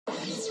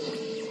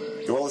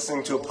You're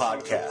listening to a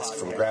podcast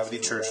from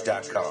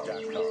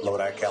gravitychurch.com,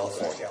 Lodi,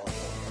 California.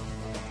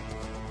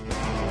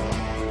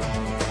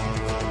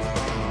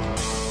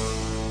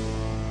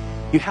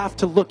 You have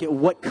to look at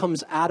what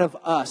comes out of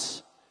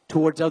us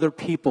towards other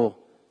people,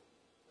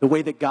 the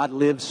way that God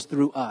lives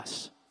through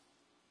us.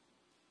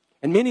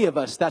 And many of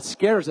us, that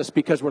scares us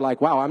because we're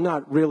like, wow, I'm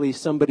not really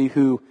somebody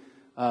who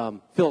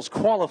feels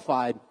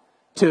qualified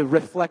to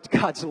reflect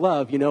God's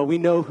love. You know, we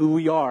know who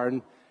we are,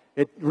 and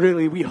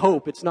we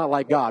hope it's not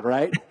like God,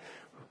 right?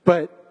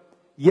 But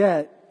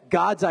yet,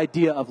 God's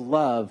idea of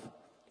love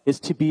is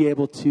to be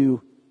able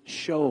to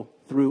show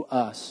through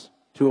us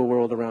to a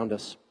world around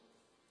us.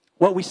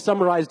 What we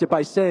summarized it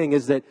by saying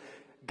is that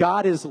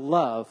God is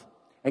love,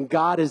 and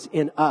God is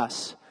in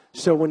us.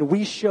 So when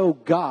we show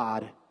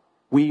God,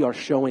 we are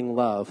showing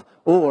love.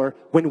 Or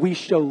when we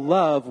show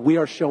love, we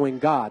are showing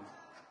God.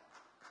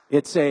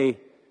 It's a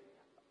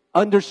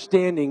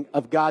understanding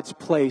of God's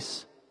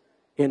place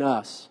in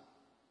us.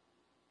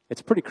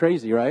 It's pretty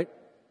crazy, right?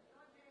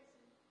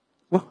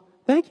 Well,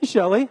 thank you,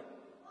 Shelly. You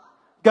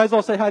guys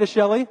all say hi to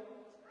Shelly.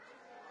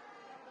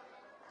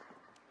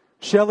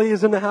 Shelly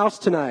is in the house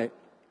tonight.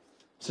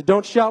 So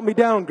don't shout me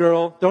down,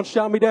 girl. Don't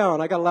shout me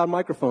down. I got a loud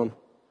microphone.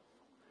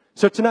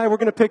 So tonight we're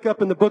going to pick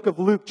up in the book of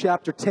Luke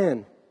chapter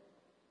 10.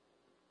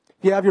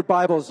 If you have your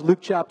Bibles, Luke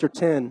chapter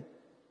 10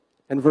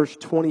 and verse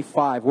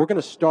 25. We're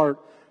going to start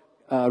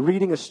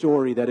reading a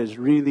story that is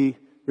really,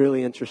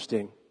 really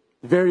interesting.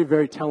 Very,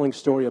 very telling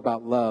story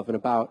about love and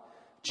about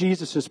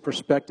Jesus'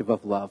 perspective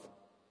of love.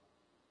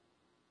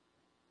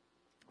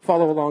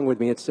 Follow along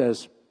with me. It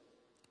says,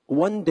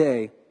 one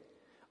day,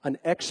 an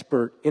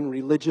expert in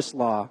religious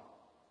law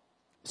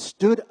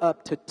stood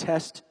up to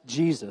test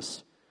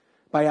Jesus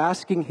by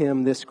asking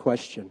him this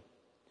question.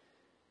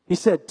 He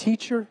said,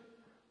 "Teacher,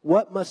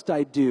 what must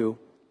I do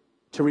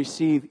to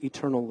receive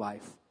eternal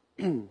life?"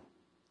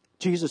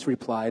 Jesus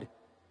replied,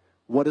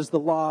 "What does the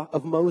law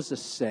of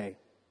Moses say?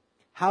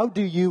 How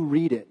do you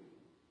read it?"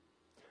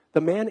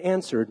 The man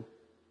answered,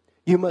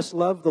 "You must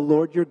love the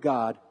Lord your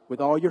God with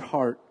all your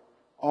heart,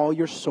 all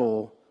your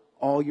soul,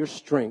 all your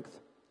strength,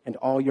 and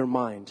all your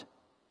mind,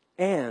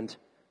 and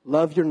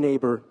love your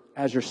neighbor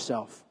as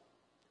yourself."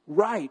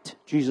 "Right,"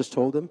 Jesus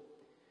told him.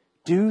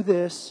 "Do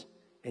this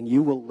and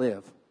you will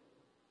live."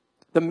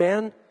 The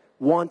man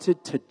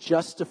wanted to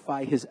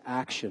justify his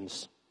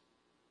actions.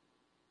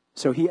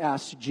 So he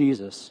asked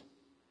Jesus,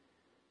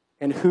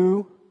 "And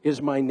who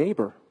is my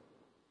neighbor?"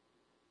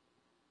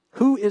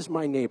 Who is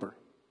my neighbor?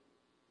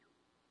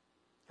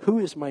 Who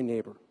is my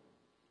neighbor?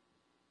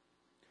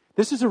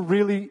 This is a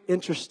really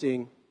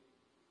interesting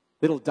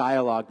little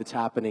dialogue that's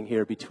happening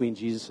here between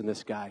Jesus and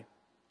this guy.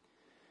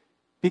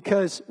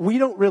 Because we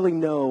don't really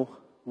know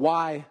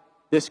why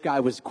this guy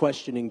was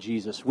questioning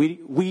Jesus.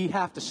 We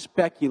have to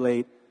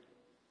speculate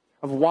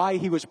of why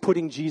he was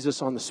putting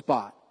Jesus on the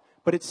spot.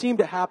 But it seemed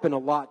to happen a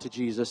lot to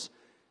Jesus.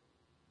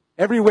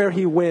 Everywhere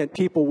he went,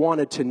 people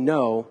wanted to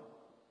know,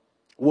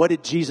 what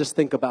did Jesus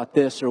think about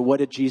this, or what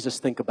did Jesus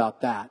think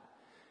about that?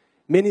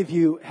 Many of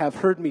you have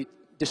heard me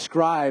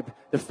describe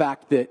the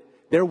fact that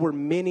there were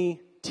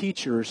many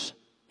teachers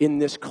in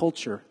this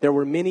culture. There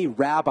were many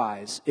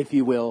rabbis, if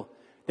you will,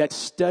 that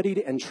studied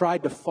and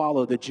tried to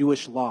follow the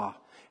Jewish law.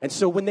 And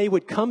so when they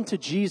would come to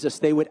Jesus,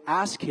 they would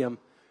ask him,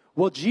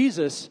 "Well,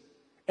 Jesus,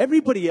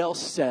 everybody else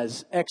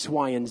says X,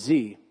 Y, and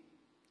Z,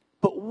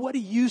 but what do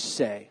you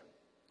say?"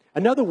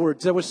 In other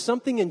words, there was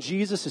something in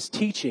Jesus'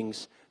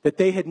 teachings that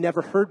they had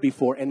never heard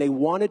before, and they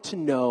wanted to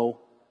know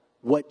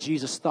what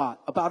Jesus thought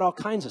about all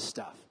kinds of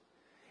stuff.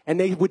 And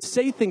they would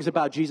say things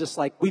about Jesus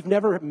like, "We've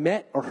never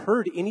met or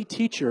heard any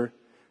teacher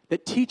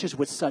that teaches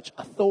with such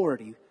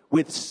authority,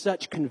 with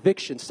such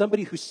conviction,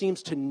 somebody who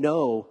seems to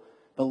know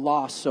the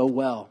law so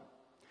well."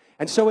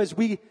 And so as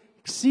we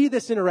see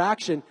this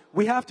interaction,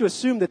 we have to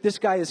assume that this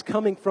guy is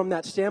coming from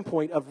that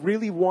standpoint of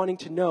really wanting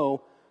to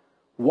know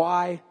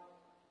why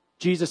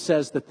Jesus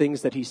says the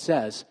things that he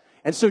says.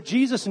 And so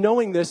Jesus,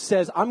 knowing this,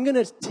 says, I'm going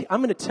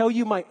to tell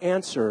you my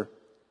answer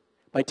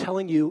by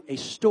telling you a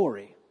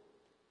story.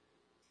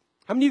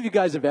 How many of you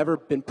guys have ever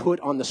been put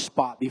on the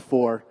spot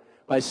before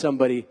by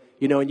somebody,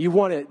 and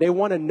they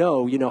want to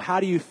know,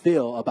 how do you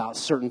feel about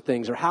certain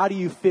things, or how do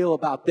you feel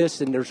about this?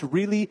 And there's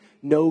really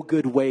no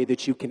good way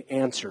that you can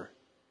answer.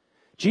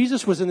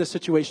 Jesus was in this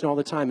situation all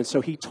the time, and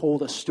so he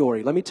told a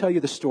story. Let me tell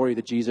you the story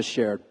that Jesus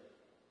shared.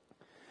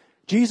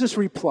 Jesus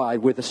replied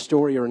with a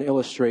story or an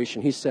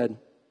illustration. He said,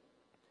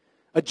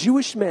 "A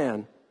Jewish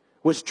man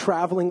was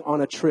traveling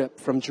on a trip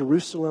from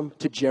Jerusalem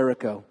to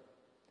Jericho,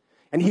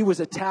 and he was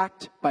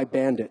attacked by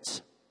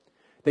bandits.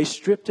 They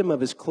stripped him of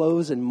his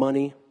clothes and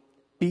money,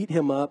 beat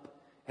him up,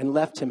 and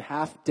left him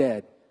half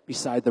dead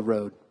beside the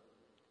road.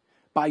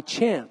 By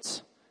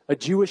chance, a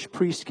Jewish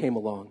priest came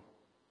along.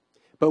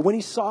 But when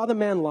he saw the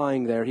man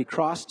lying there, he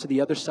crossed to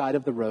the other side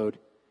of the road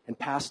and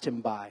passed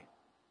him by.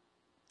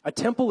 A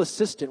temple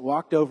assistant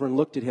walked over and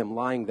looked at him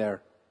lying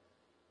there,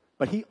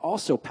 but he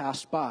also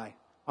passed by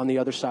on the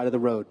other side of the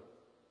road.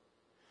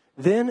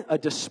 Then a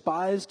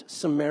despised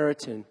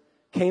Samaritan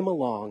came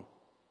along,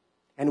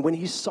 and when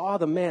he saw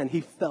the man,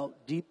 he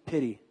felt deep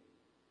pity.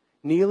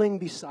 Kneeling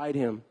beside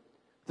him,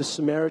 the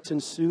Samaritan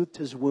soothed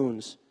his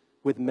wounds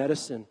with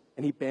medicine,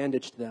 and he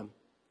bandaged them.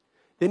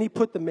 Then he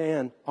put the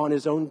man on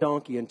his own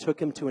donkey and took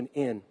him to an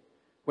inn,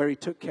 where he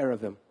took care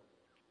of him.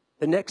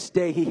 The next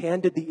day he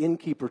handed the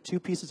innkeeper 2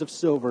 pieces of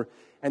silver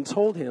and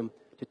told him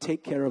to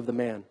take care of the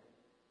man.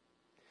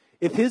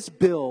 If his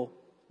bill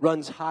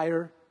runs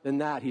higher than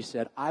that, he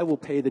said, I will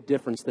pay the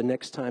difference the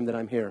next time that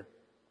I'm here.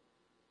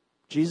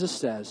 Jesus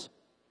says,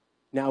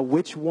 now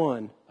which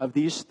one of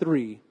these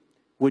 3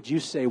 would you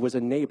say was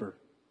a neighbor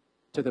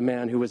to the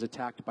man who was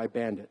attacked by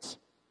bandits?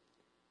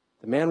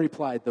 The man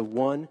replied, the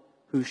one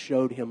who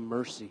showed him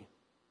mercy.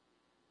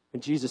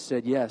 And Jesus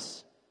said,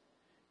 yes,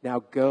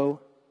 now go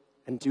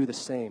and do the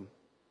same.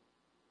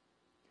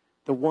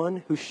 The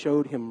one who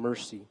showed him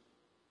mercy.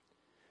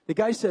 The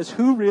guy says,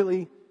 who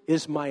really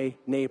is my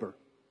neighbor?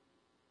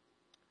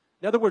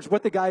 In other words,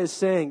 what the guy is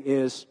saying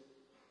is,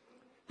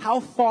 how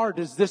far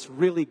does this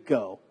really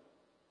go?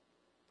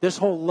 This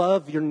whole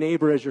love your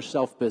neighbor as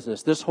yourself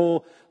business. This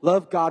whole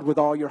love God with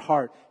all your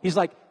heart. He's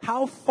like,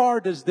 how far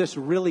does this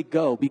really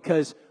go?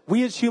 Because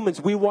we as humans,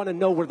 we want to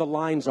know where the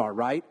lines are,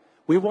 right?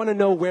 We want to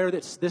know where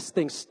this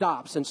thing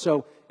stops. And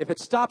so if it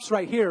stops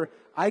right here,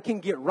 I can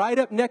get right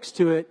up next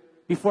to it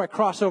before I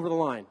cross over the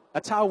line.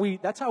 That's how we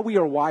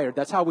are wired.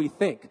 That's how we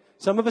think.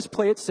 Some of us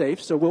play it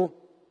safe, so we'll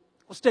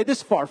stay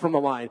this far from the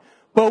line.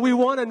 But we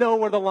want to know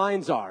where the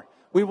lines are.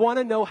 We want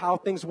to know how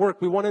things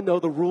work. We want to know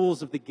the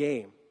rules of the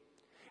game.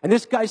 And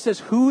this guy says,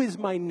 who is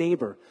my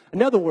neighbor?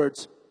 In other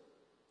words,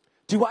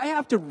 do I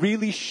have to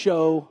really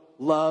show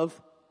love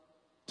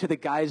to the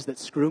guys that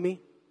screw me?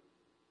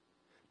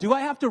 Do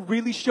I have to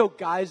really show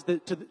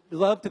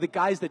love to the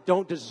guys that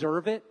don't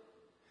deserve it?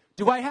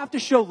 Do I have to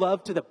show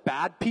love to the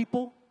bad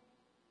people?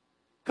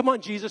 Come on,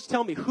 Jesus,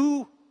 tell me,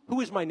 who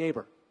is my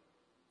neighbor?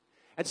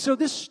 And so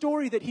this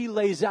story that he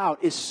lays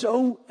out is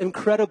so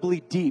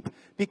incredibly deep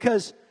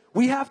because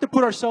we have to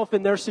put ourselves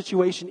in their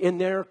situation, in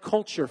their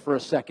culture for a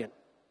second.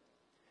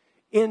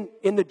 In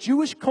the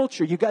Jewish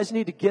culture, you guys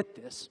need to get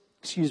this.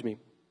 Excuse me.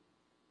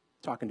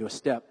 Talking to a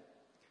step.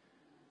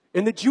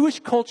 In the Jewish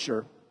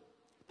culture,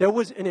 there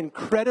was an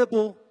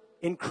incredible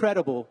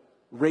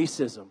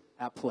racism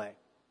at play.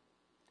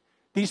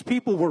 These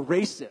people were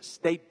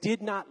racist. They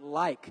did not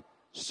like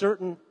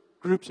certain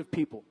groups of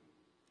people.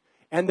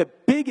 And the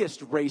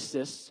biggest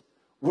racists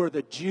were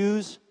the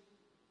Jews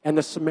and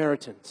the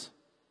Samaritans.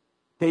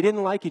 They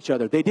didn't like each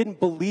other. They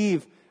didn't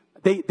believe.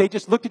 They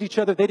just looked at each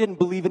other. They didn't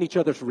believe in each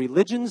other's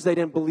religions. They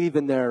didn't believe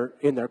in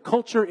their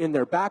culture, in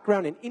their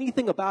background, in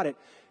anything about it.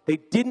 They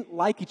didn't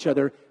like each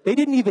other. They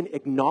didn't even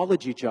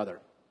acknowledge each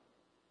other.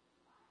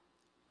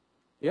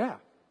 Yeah.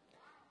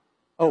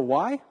 Oh,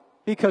 why?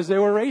 Because they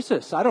were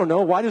racist. I don't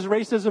know. Why does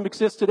racism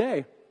exist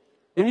today?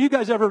 Have you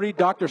guys ever read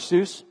Dr.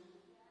 Seuss?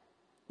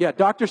 Yeah,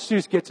 Dr.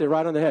 Seuss gets it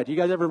right on the head. You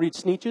guys ever read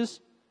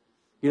Sneetches?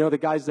 You know, the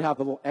guys that have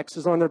the little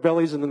X's on their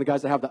bellies and then the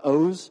guys that have the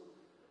O's?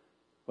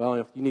 Well,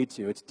 if you need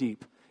to, it's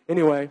deep.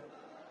 Anyway,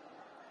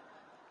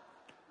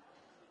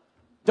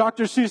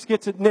 Dr. Seuss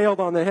gets it nailed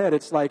on the head.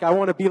 It's like, I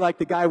want to be like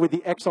the guy with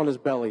the X on his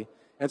belly.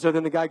 And so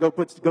then the guy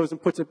goes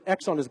and puts an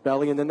X on his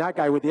belly, and then that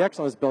guy with the X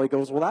on his belly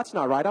goes, well, that's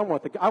not right. I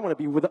want to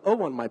be with the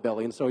O on my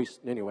belly. And so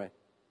anyway.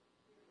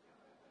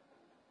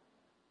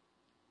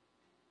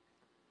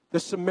 The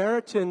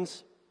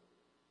Samaritans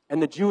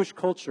and the Jewish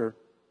culture,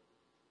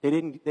 they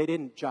didn't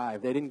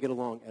jive. They didn't get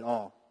along at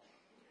all.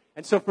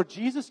 And so for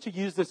Jesus to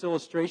use this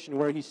illustration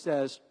where he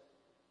says,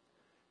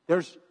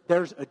 there's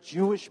a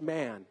Jewish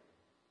man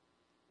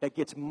that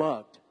gets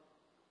mugged.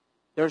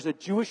 There's a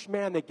Jewish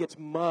man that gets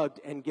mugged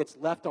and gets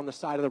left on the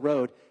side of the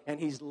road, and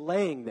he's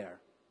laying there.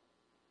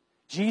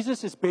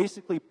 Jesus is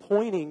basically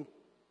pointing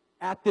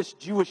at this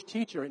Jewish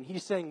teacher, and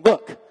he's saying,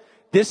 look,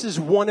 this is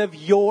one of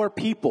your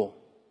people.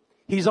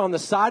 He's on the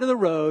side of the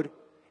road,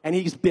 and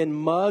he's been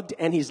mugged,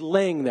 and he's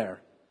laying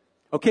there.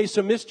 Okay,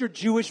 so Mr.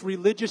 Jewish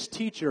religious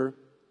teacher,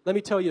 let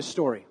me tell you a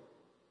story.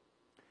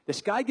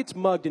 This guy gets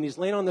mugged, and he's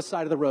laying on the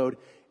side of the road,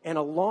 and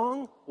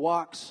along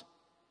walks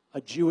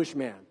a Jewish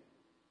man,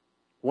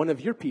 one of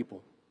your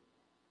people.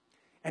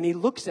 And he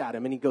looks at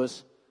him, and he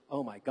goes,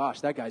 oh my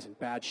gosh, that guy's in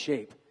bad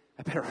shape.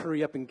 I better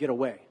hurry up and get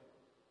away.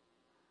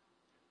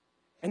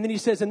 And then he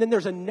says, and then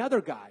there's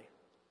another guy,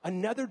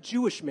 another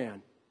Jewish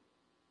man.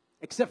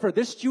 Except for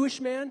this Jewish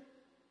man,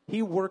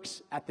 he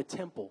works at the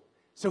temple.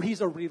 So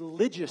he's a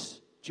religious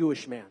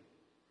Jewish man.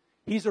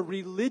 He's a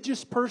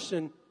religious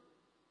person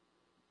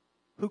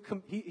who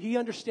he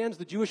understands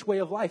the Jewish way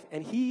of life,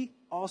 and he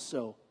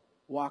also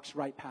walks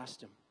right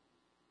past him.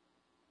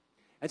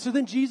 And so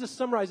then Jesus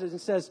summarizes and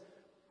says,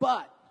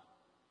 but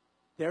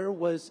there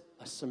was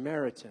a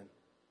Samaritan,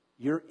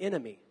 your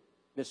enemy,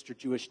 Mr.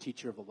 Jewish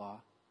teacher of the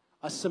law,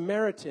 a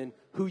Samaritan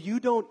who you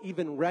don't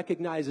even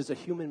recognize as a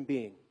human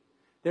being.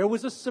 There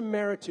was a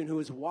Samaritan who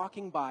was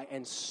walking by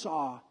and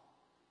saw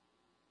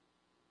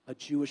a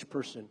Jewish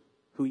person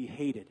who he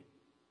hated,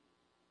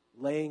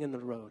 laying in the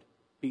road,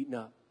 beaten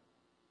up.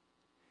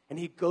 And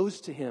he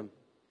goes to him,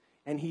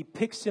 and he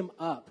picks him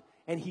up,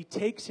 and he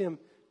takes him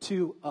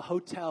to a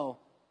hotel,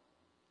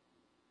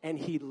 and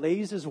he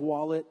lays his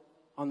wallet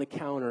on the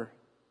counter,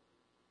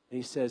 And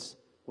he says,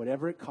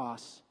 whatever it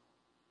costs,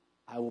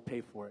 I will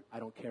pay for it. I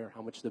don't care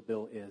how much the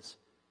bill is.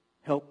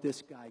 Help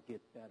this guy get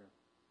better.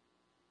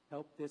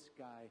 Help this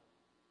guy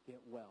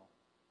get well.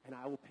 And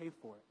I will pay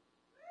for it.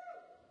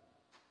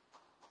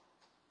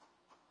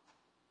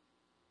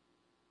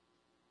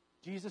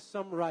 Jesus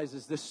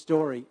summarizes this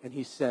story and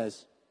he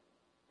says,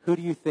 who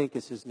do you think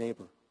is his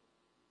neighbor?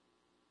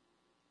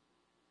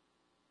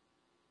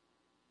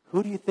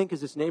 Who do you think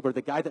is his neighbor?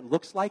 The guy that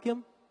looks like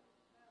him?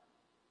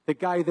 The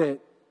guy that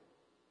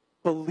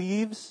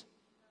believes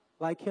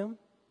like him?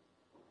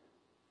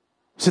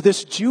 So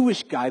this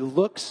Jewish guy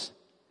looks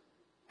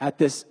at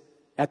this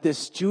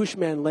Jewish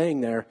man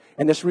laying there,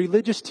 and this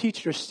religious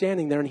teacher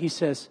standing there, and he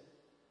says,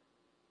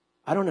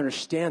 I don't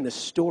understand this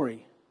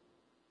story.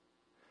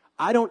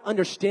 I don't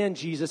understand,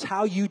 Jesus,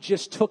 how you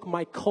just took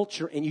my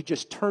culture and you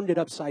just turned it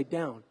upside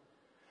down.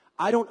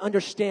 I don't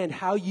understand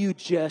how you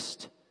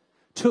just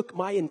took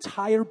my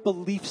entire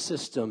belief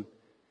system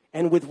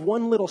and with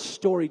one little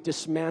story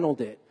dismantled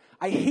it.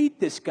 I hate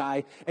this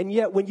guy, and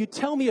yet when you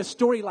tell me a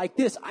story like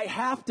this, I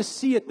have to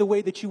see it the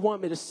way that you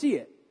want me to see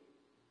it.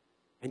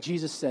 And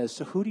Jesus says,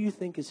 so who do you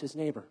think is his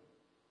neighbor?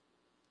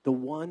 The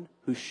one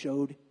who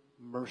showed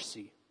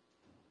mercy.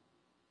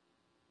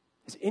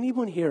 Has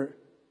anyone here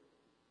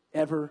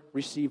ever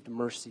received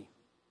mercy?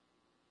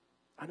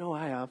 I know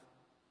I have.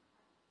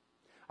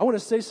 I want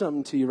to say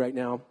something to you right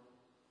now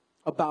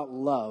about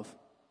love.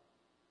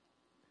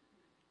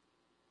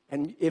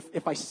 And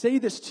if I say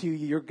this to you,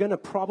 you're going to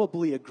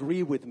probably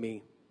agree with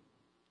me.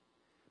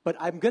 But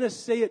I'm going to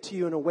say it to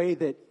you in a way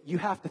that you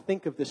have to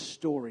think of this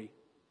story.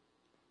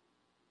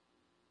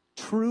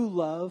 True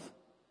love,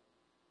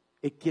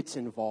 it gets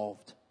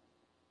involved.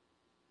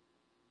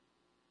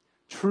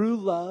 True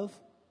love,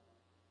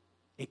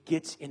 it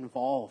gets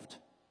involved.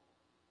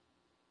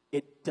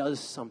 It does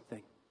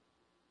something.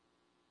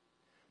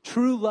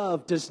 True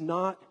love does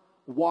not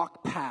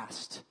walk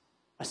past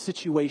a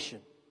situation.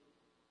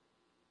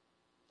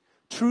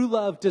 True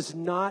love does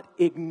not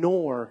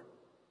ignore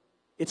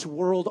its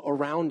world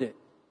around it.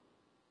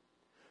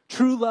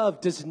 True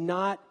love does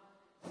not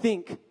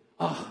think,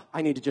 oh,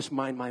 I need to just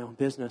mind my own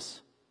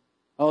business.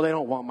 Oh, they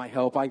don't want my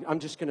help. I'm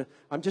just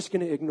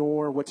gonna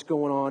ignore what's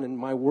going on in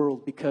my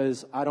world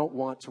because I don't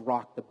want to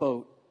rock the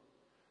boat.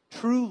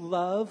 True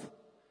love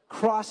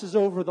crosses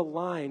over the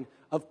line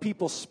of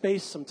people's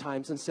space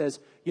sometimes and says,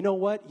 you know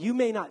what? You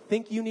may not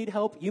think you need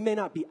help. You may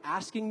not be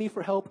asking me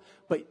for help,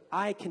 but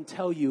I can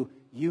tell you,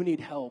 you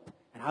need help,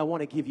 and I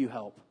want to give you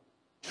help.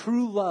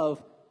 True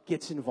love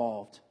gets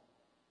involved.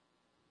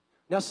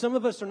 Now, some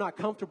of us are not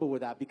comfortable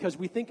with that because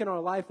we think in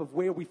our life of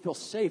where we feel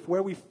safe,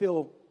 where we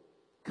feel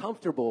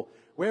comfortable,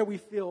 where we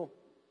feel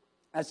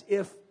as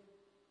if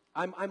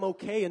I'm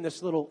okay in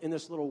this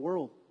little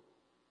world.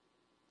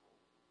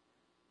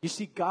 You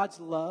see, God's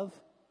love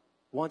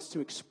wants to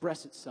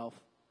express itself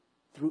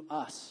through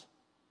us.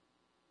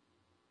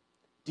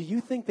 Do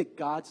you think that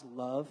God's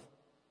love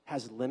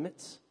has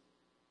limits?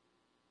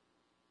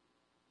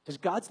 Does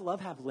God's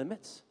love have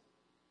limits?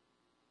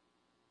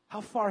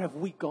 How far have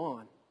we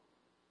gone?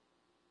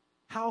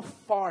 How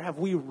far have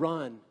we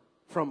run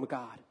from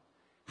God?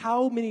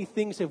 How many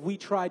things have we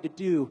tried to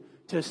do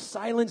to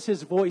silence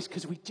his voice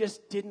because we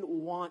just didn't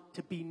want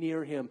to be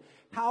near him?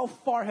 How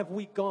far have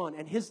we gone?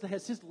 And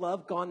has his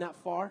love gone that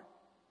far?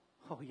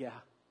 Oh, yeah.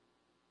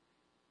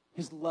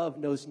 His love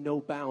knows no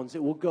bounds.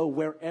 It will go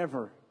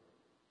wherever.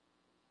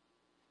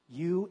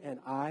 You and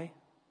I,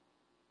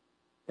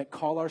 that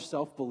call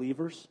ourselves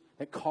believers,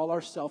 that call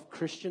ourselves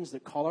Christians,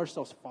 that call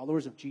ourselves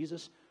followers of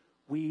Jesus,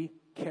 we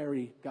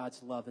carry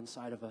God's love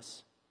inside of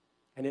us.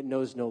 And it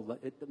knows no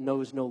limits.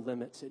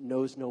 It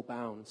knows no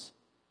bounds.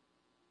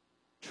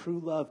 True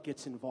love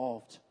gets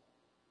involved.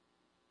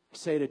 I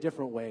say it a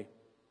different way.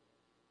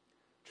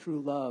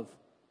 True love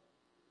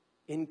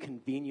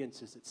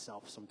inconveniences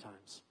itself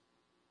sometimes.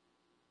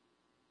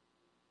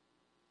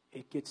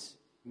 It gets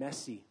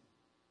messy.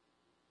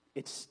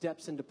 It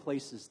steps into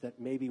places that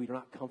maybe we're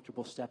not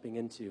comfortable stepping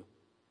into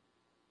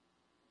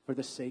for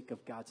the sake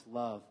of God's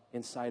love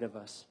inside of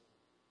us.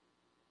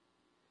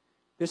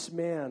 This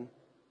man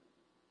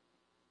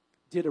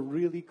did a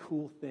really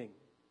cool thing.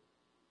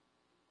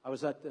 I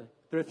was at the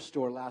thrift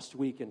store last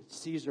week, and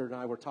Caesar and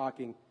I were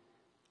talking,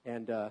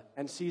 and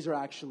Caesar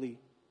actually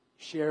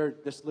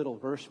shared this little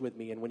verse with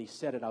me, and when he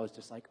said it, I was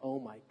just like, oh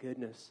my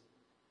goodness,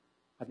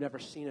 I've never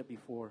seen it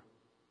before.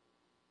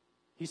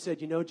 He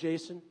said, you know,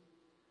 Jason,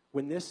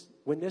 when this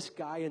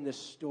guy in this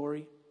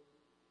story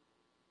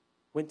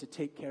went to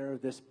take care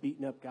of this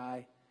beaten up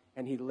guy,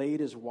 and he laid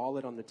his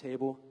wallet on the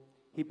table,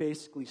 he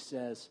basically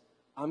says,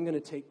 I'm going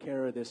to take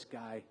care of this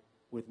guy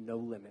with no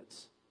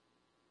limits.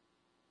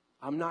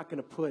 I'm not going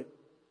to put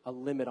a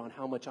limit on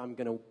how much I'm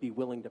going to be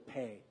willing to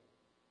pay.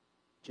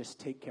 Just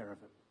take care of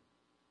him.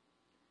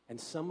 And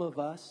some of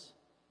us,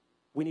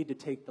 we need to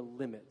take the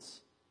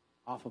limits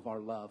off of our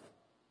love.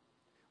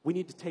 We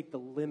need to take the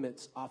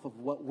limits off of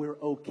what we're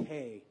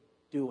okay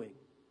doing.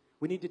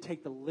 We need to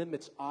take the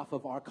limits off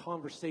of our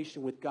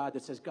conversation with God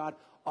that says, God,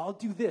 I'll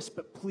do this,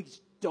 but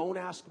please don't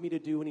ask me to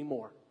do any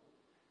more.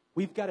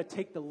 We've got to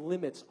take the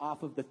limits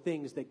off of the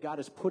things that God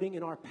is putting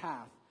in our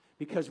path,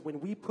 because when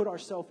we put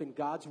ourselves in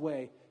God's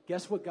way,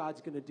 guess what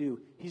God's going to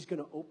do? He's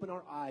going to open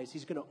our eyes.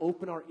 He's going to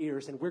open our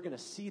ears, and we're going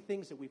to see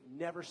things that we've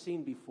never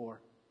seen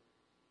before.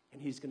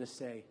 And he's going to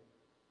say,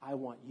 I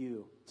want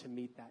you to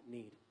meet that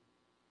need.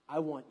 I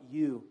want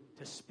you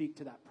to speak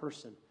to that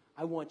person.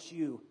 I want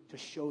you to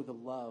show the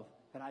love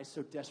that I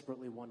so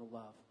desperately want to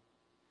love.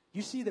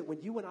 You see that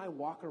when you and I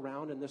walk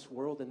around in this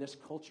world, in this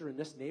culture, in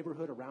this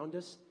neighborhood around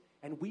us,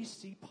 and we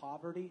see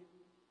poverty,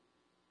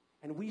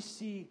 and we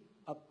see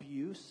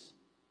abuse,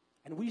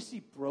 and we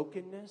see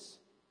brokenness,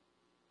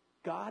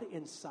 God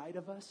inside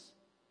of us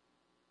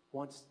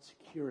wants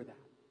to cure that.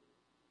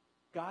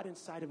 God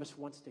inside of us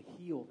wants to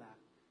heal that.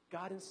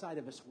 God inside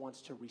of us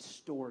wants to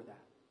restore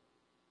that.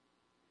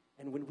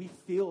 And when we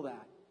feel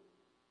that,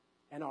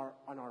 and our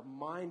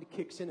mind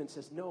kicks in and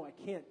says, no, I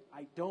can't,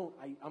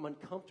 I'm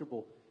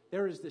uncomfortable,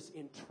 there is this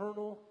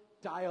internal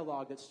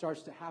dialogue that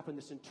starts to happen,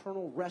 this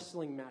internal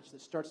wrestling match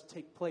that starts to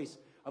take place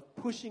of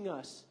pushing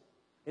us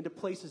into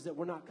places that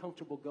we're not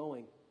comfortable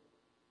going.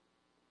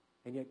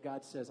 And yet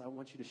God says, I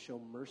want you to show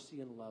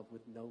mercy and love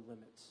with no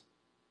limits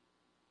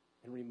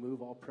and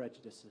remove all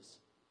prejudices.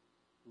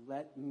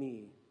 Let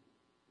me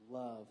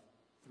love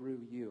through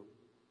you.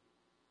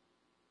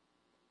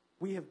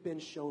 We have been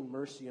shown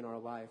mercy in our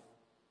life.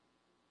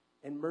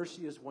 And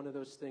mercy is one of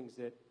those things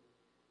that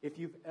if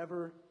you've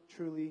ever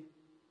truly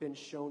been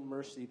shown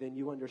mercy, then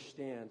you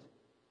understand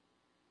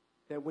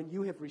that when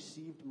you have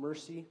received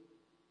mercy,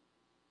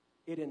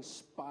 it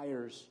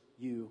inspires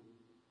you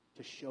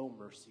to show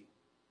mercy.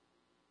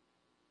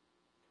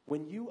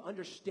 When you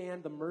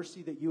understand the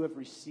mercy that you have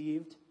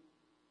received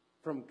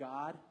from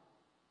God,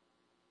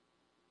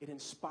 it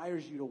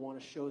inspires you to want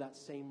to show that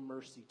same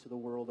mercy to the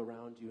world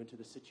around you and to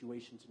the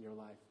situations in your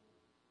life.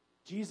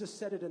 Jesus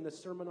said it in the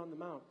Sermon on the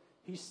Mount.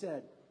 He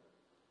said,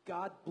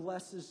 God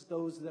blesses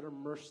those that are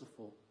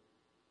merciful.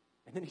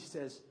 And then he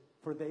says,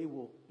 for they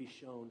will be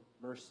shown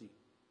mercy.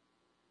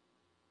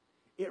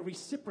 It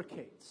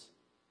reciprocates.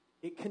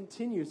 It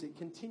continues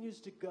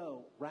to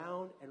go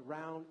round and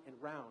round and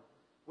round.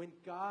 When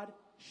God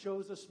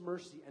shows us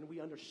mercy and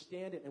we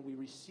understand it and we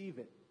receive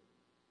it,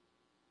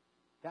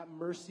 that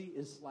mercy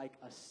is like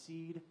a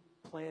seed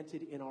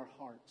planted in our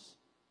hearts,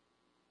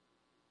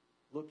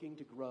 looking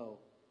to grow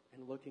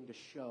and looking to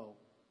show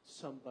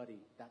somebody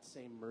that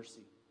same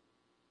mercy.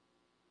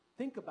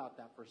 Think about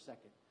that for a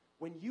second.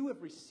 When you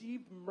have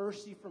received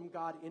mercy from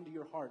God into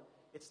your heart,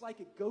 it's like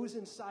it goes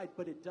inside,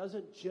 but it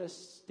doesn't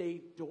just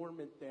stay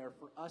dormant there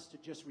for us to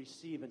just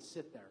receive and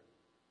sit there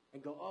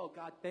and go, oh,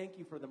 God, thank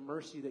you for the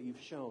mercy that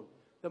you've shown.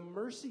 The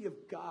mercy of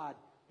God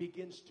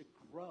begins to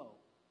grow.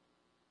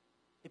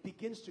 It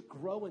begins to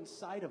grow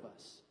inside of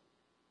us.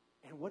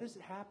 And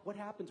what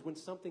happens when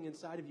something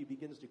inside of you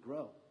begins to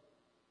grow?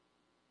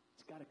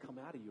 It's got to come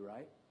out of you,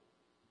 right?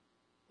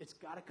 It's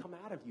got to come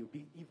out of you.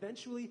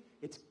 Eventually,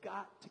 it's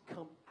got to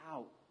come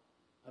out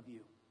of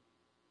you.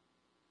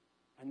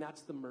 And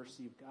that's the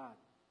mercy of God.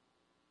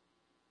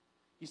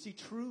 You see,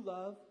 true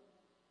love,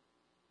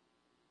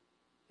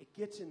 it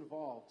gets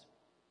involved.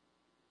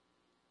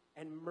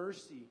 And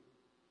mercy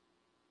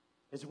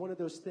is one of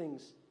those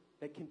things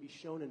that can be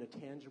shown in a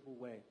tangible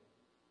way,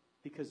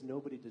 because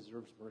nobody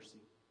deserves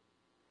mercy.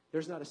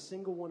 There's not a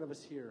single one of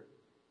us here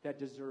that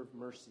deserve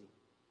mercy.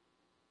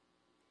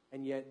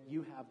 And yet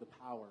you have the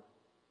power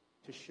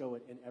to show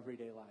it in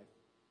everyday life.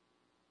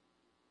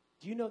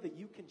 Do you know that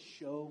you can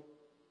show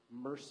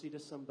mercy to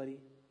somebody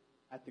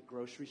at the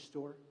grocery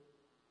store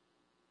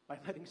by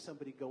letting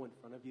somebody go in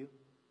front of you?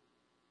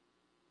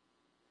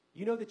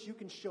 You know that you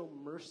can show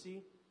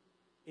mercy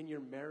in your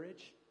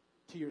marriage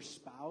to your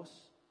spouse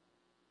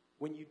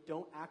when you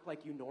don't act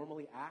like you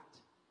normally act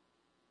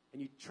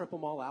and you trip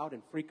them all out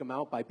and freak them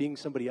out by being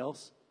somebody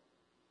else?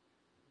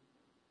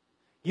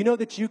 You know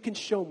that you can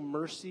show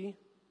mercy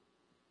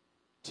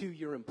to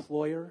your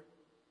employer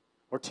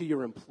or to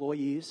your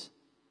employees?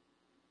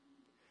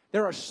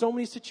 There are so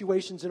many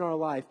situations in our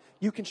life.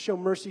 You can show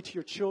mercy to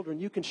your children.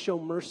 You can show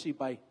mercy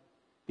by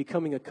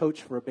becoming a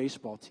coach for a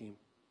baseball team.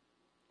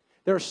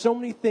 There are so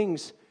many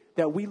things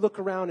that we look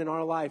around in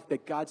our life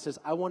that God says,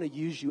 I want to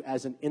use you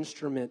as an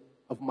instrument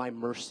of my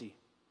mercy,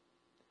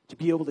 to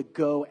be able to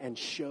go and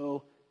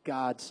show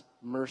God's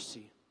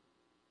mercy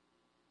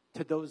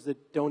to those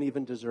that don't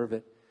even deserve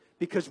it.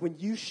 Because when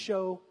you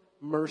show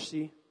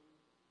mercy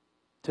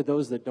to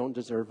those that don't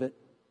deserve it,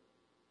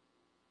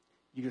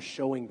 you're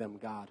showing them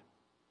God.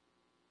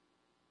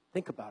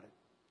 Think about it.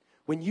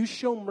 When you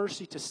show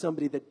mercy to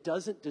somebody that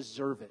doesn't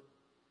deserve it,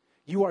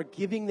 you are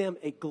giving them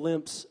a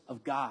glimpse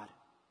of God.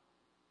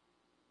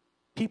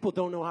 People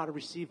don't know how to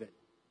receive it.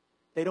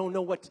 They don't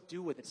know what to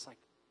do with it. It's like,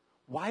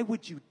 why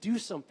would you do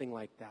something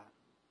like that?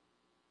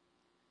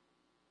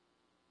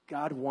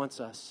 God wants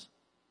us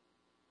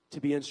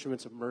to be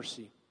instruments of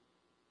mercy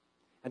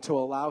and to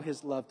allow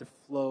His love to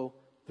flow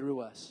through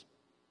us.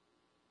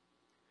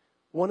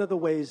 One of the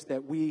ways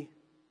that we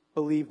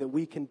believe that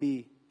we can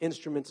be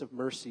instruments of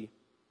mercy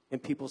in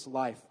people's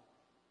life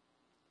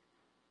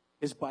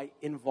is by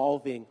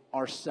involving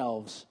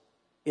ourselves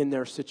in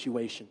their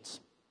situations.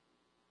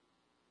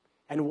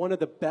 And one of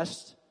the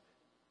best,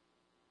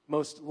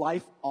 most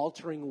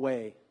life-altering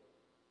way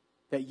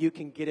that you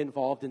can get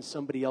involved in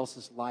somebody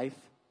else's life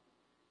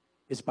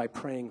is by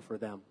praying for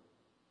them.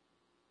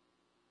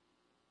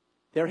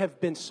 There have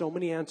been so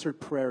many answered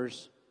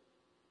prayers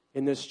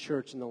in this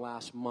church in the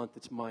last month,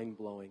 it's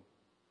mind-blowing.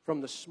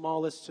 From the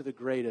smallest to the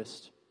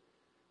greatest,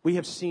 we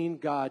have seen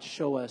God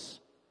show us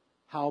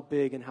how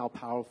big and how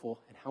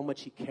powerful and how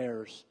much He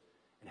cares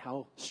and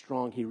how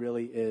strong He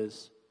really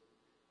is.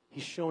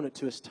 He's shown it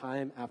to us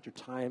time after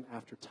time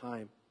after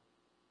time.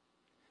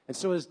 And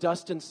so as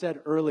Dustin said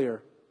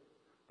earlier,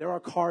 there are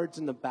cards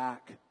in the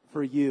back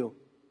for you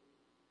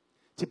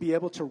to be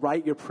able to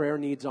write your prayer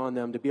needs on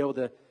them, to be able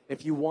to,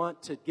 if you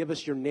want to give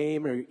us your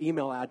name or your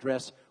email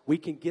address, we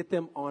can get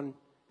them on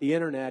the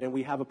internet, and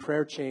we have a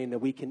prayer chain that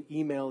we can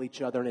email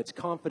each other, and it's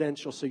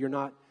confidential, so we're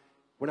not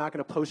going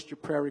to post your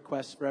prayer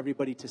requests for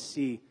everybody to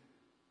see.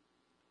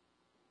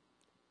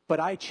 But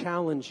I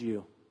challenge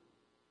you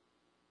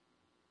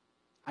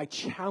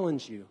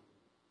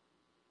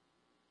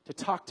to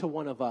talk to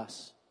one of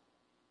us.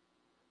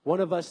 One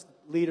of us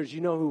leaders,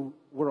 you know who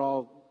we're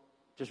all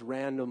just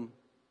random.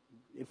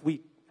 If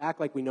we act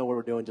like we know what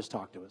we're doing, just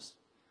talk to us.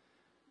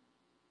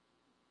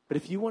 But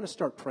if you want to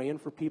start praying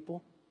for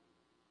people,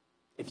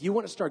 if you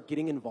want to start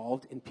getting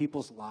involved in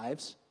people's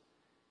lives,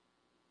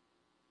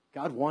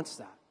 God wants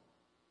that.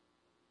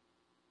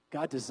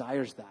 God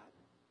desires that.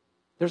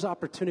 There's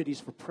opportunities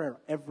for prayer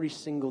every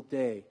single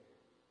day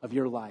of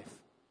your life.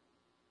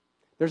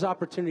 There's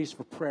opportunities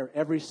for prayer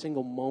every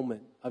single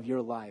moment of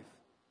your life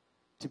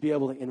to be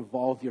able to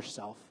involve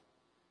yourself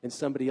in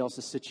somebody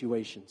else's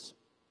situations.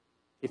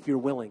 If you're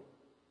willing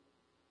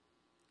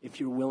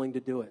to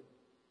do it.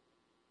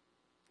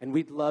 And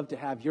we'd love to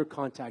have your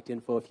contact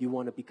info if you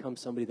want to become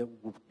somebody that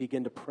will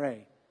begin to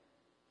pray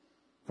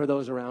for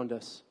those around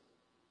us.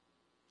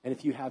 And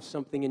if you have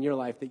something in your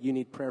life that you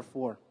need prayer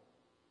for,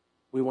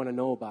 we want to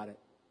know about it.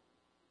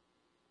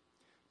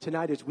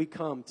 Tonight, as we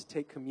come to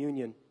take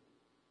communion,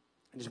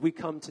 and as we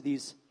come to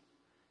these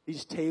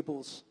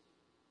tables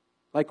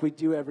like we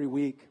do every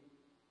week,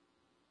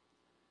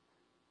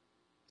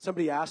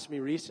 somebody asked me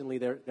recently,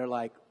 they're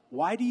like,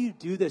 why do you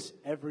do this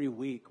every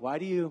week? Why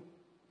do you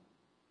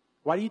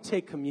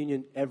take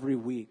communion every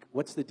week?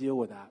 What's the deal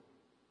with that?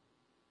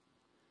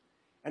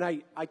 And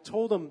I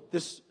told them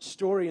this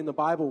story in the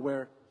Bible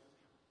where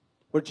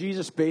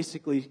Jesus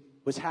basically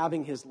was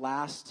having his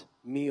last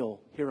meal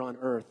here on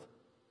earth.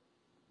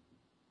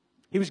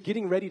 He was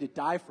getting ready to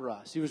die for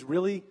us. He was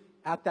really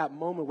at that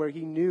moment where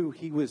he knew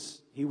he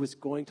was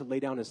going to lay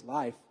down his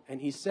life.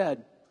 And he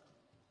said,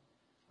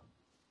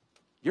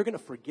 you're going to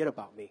forget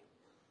about me.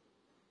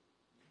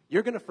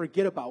 You're going to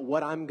forget about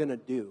what I'm going to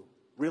do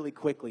really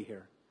quickly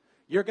here.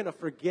 You're going to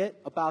forget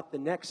about the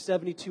next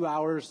 72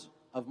 hours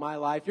of my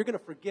life. You're going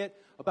to forget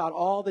about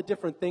all the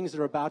different things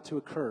that are about to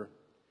occur.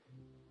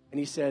 And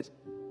he said,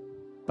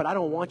 but I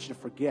don't want you to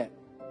forget.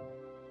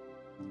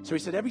 So he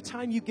said, every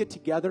time you get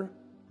together,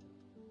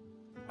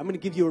 I'm going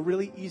to give you a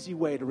really easy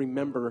way to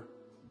remember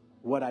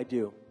what I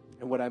do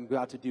and what I'm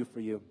about to do for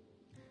you.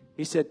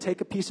 He said,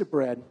 take a piece of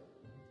bread,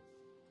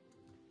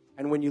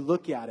 and when you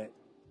look at it,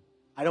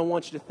 I don't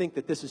want you to think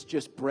that this is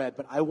just bread,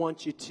 but I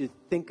want you to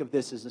think of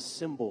this as a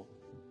symbol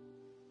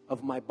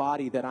of my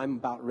body that I'm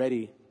about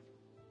ready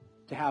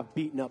to have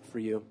beaten up for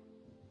you.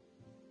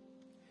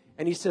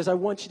 And he says, I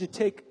want you to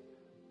take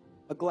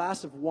a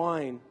glass of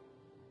wine,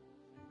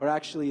 or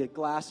actually a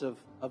glass of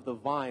the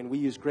vine. We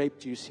use grape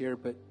juice here,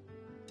 but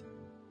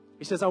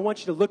he says, I want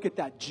you to look at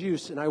that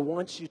juice, and I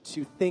want you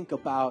to think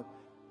about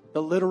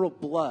the literal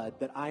blood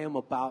that I am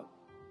about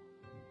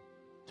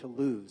to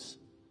lose.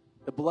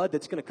 The blood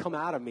that's going to come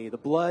out of me. The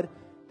blood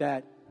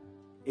that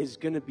is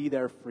going to be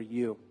there for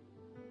you.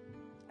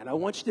 And I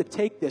want you to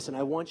take this, and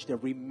I want you to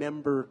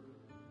remember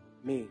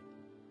me.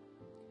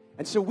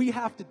 And so we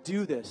have to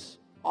do this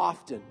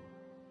often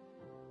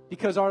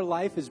because our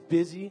life is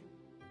busy.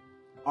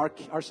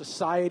 Our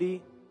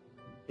society,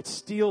 it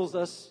steals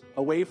us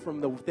away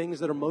from the things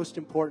that are most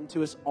important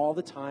to us all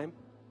the time.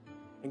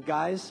 And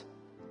guys,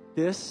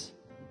 this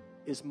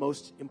is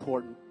most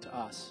important to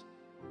us.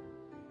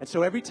 And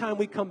so every time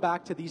we come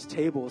back to these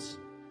tables,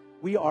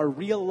 we are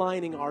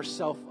realigning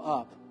ourselves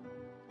up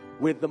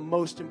with the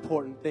most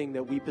important thing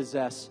that we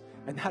possess,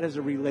 and that is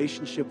a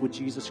relationship with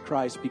Jesus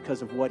Christ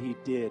because of what he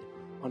did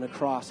on a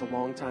cross a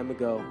long time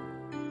ago.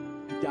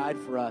 He died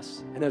for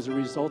us, and as a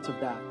result of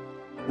that,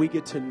 we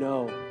get to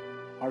know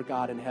our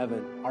God in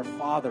heaven, our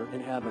Father in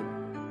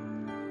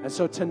heaven. And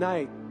so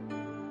tonight,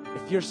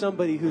 if you're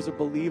somebody who's a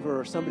believer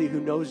or somebody who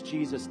knows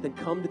Jesus, then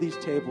come to these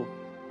tables,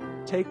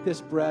 take this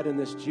bread and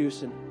this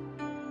juice and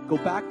go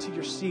back to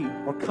your seat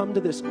or come to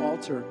this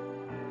altar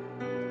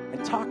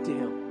and talk to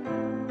him.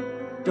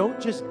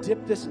 Don't just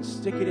dip this and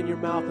stick it in your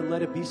mouth and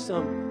let it be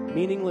some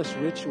meaningless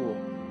ritual.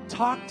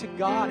 Talk to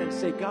God and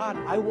say, God,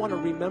 I want to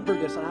remember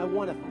this, and I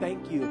want to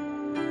thank you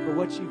for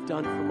what you've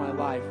done for my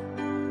life.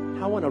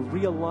 I want to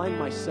realign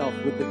myself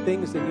with the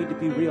things that need to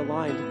be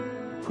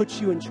realigned. Put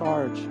you in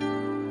charge.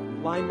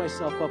 line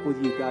myself up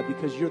with you, God,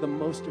 because you're the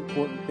most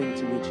important thing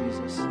to me,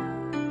 Jesus.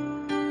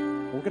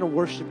 We're going to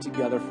worship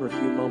together for a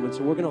few moments,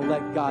 and we're going to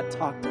let God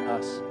talk to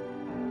us.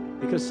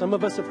 Because some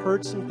of us have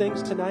heard some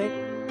things tonight.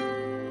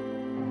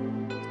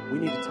 We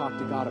need to talk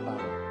to God about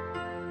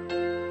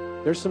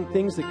it. There's some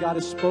things that God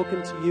has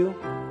spoken to you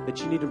that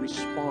you need to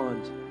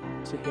respond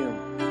to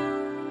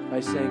Him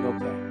by saying,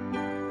 okay.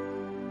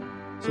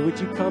 So would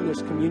you come?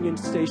 There's communion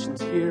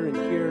stations here and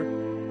here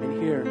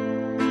and here.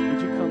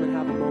 Would you come and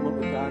have a moment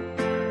with God?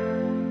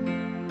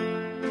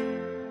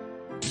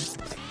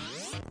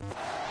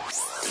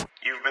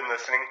 You've been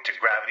listening to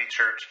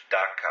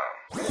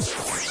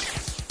GravityChurch.com.